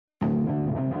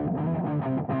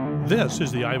This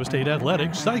is the Iowa State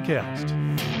Athletics SciCast.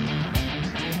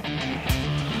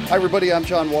 Hi everybody, I'm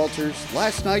John Walters.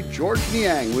 Last night, Georges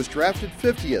Niang was drafted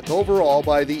 50th overall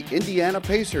by the Indiana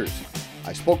Pacers.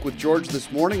 I spoke with George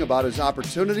this morning about his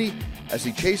opportunity as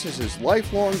he chases his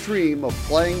lifelong dream of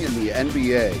playing in the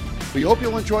NBA. We hope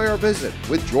you'll enjoy our visit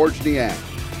with Georges Niang.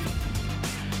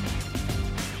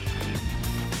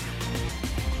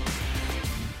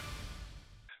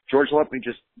 George, let me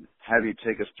just have you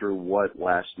take us through what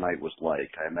last night was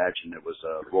like. I imagine it was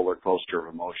a roller coaster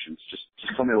of emotions. Just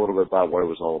tell me a little bit about what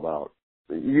it was all about.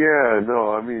 Yeah,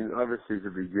 no, I mean, obviously to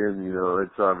begin,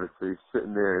 it's obviously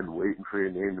sitting there and waiting for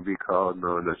your name to be called,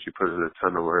 knowing that you put in a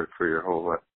ton of work for your whole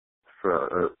life,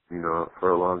 for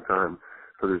a long time,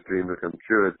 for this dream to come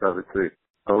true. It's obviously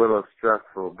a little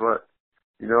stressful, but,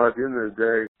 at the end of the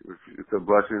day, it's a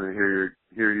blessing to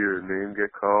hear your name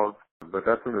get called. But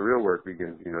that's when the real work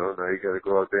begins, Now you got to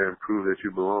go out there and prove that you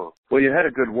belong. Well, you had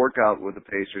a good workout with the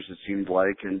Pacers, it seemed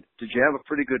like. And did you have a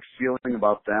pretty good feeling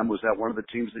about them? Was that one of the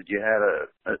teams that you had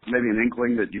maybe an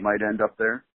inkling that you might end up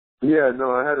there? Yeah, no,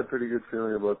 I had a pretty good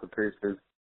feeling about the Pacers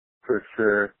for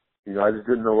sure. I just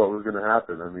didn't know what was going to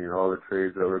happen. I mean, all the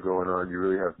trades that were going on, you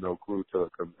really have no clue till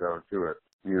it comes down to it.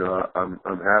 I'm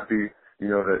happy,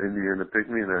 that Indiana picked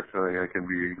me, and I feel like I can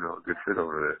be, a good fit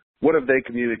over there. What have they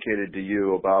communicated to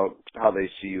you about how they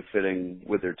see you fitting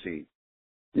with their team?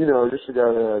 Just a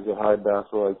guy that has a high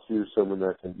basketball IQ, someone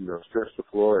that can, stretch the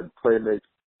floor and play make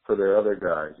for their other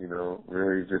guys,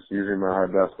 really just using my high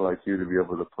basketball IQ to be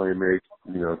able to play make,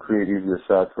 create easier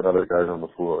shots for other guys on the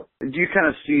floor. Do you kind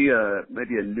of see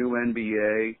maybe a new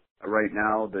NBA right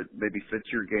now that maybe fits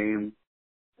your game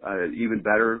even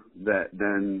better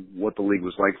than what the league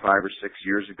was like 5 or 6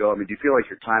 years ago? I mean, do you feel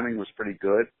like your timing was pretty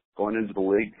good going into the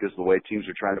league because of the way teams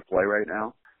are trying to play right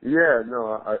now? Yeah,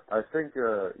 no, I think,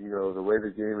 the way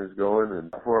the game is going and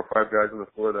 4 or 5 guys on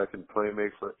the floor that can play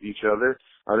make for each other,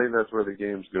 I think that's where the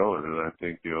game's going. And I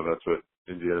think, that's what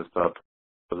Indiana's top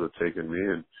has taken me.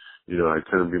 And, I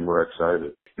couldn't be more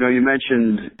excited. You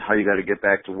mentioned how you got to get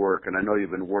back to work. And I know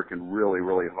you've been working really,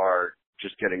 really hard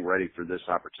just getting ready for this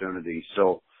opportunity.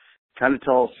 So kind of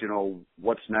tell us,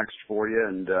 what's next for you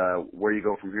and where you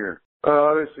go from here.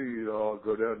 Obviously, I'll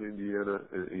go down to Indiana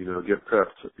and, get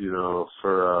prepped,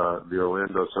 for the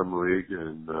Orlando Summer League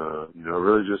and,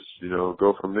 really just,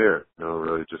 go from there.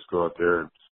 Really just go out there and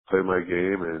play my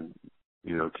game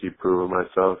and, keep proving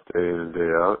myself day in and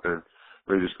day out and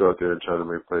really just go out there and try to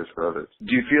make plays for others.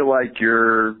 Do you feel like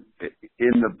you're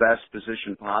in the best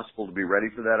position possible to be ready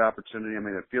for that opportunity? I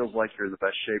mean, it feels like you're in the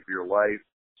best shape of your life.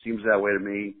 Seems that way to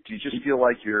me. Do you just feel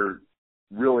like you're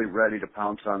really ready to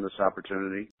pounce on this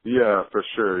opportunity? Yeah, for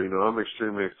sure. I'm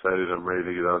extremely excited. I'm ready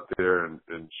to get out there and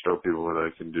show people what I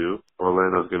can do.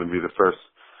 Orlando's going to be the first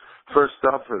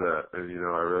stop for that. And,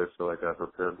 I really feel like I've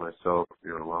prepared myself,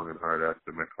 long and hard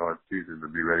after my college season to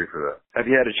be ready for that. Have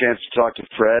you had a chance to talk to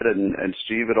Fred and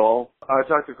Steve at all? I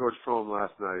talked to Coach Fulham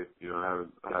last night. I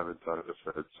haven't talked to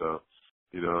Fred. So,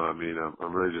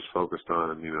 I'm really just focused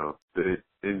on, the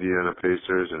Indiana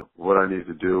Pacers and what I need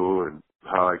to do and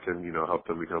how I can, help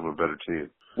them become a better team.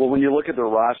 Well, when you look at their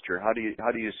roster, how do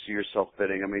you see yourself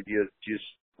fitting? I mean,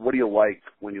 what do you like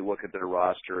when you look at their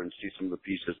roster and see some of the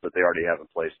pieces that they already have in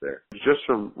place there? Just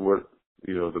from what,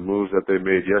 the moves that they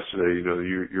made yesterday,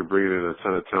 you're bringing in a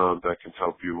ton of talent that can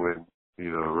help you win,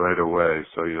 right away.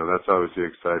 So, that's obviously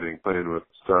exciting. Playing with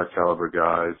star caliber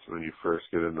guys when you first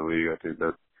get in the league, I think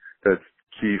that's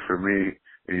key for me,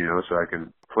 so I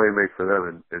can play make for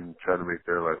them and try to make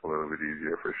their life a little bit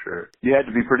easier for sure. You had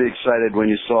to be pretty excited when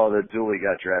you saw that Dooley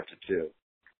got drafted too.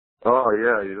 Oh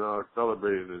yeah, I was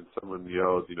celebrating and someone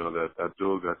yelled, that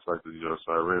Dooley got selected,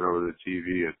 so I ran over to the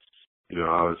TV and,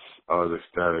 I was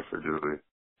ecstatic for Dooley.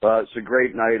 It's a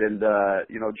great night and,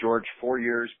 George, 4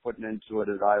 years putting into it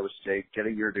at Iowa State,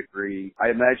 getting your degree. I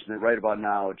imagine that right about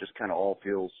now it just kind of all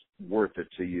feels worth it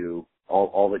to you,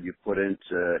 all that you've put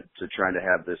into trying to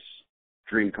have this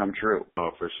dream come true.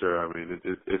 Oh, for sure. I mean,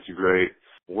 it's great.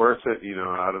 Worth it,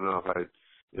 I don't know if I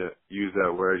use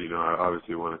that word. I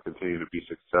obviously want to continue to be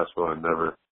successful and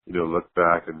never, look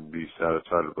back and be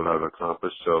satisfied with what I've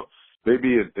accomplished. So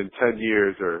maybe in 10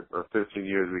 years or 15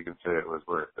 years, we can say it was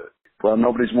worth it. Well,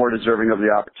 nobody's more deserving of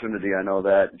the opportunity. I know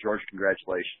that. George,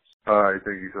 congratulations. All right.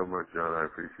 Thank you so much, John. I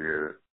appreciate it.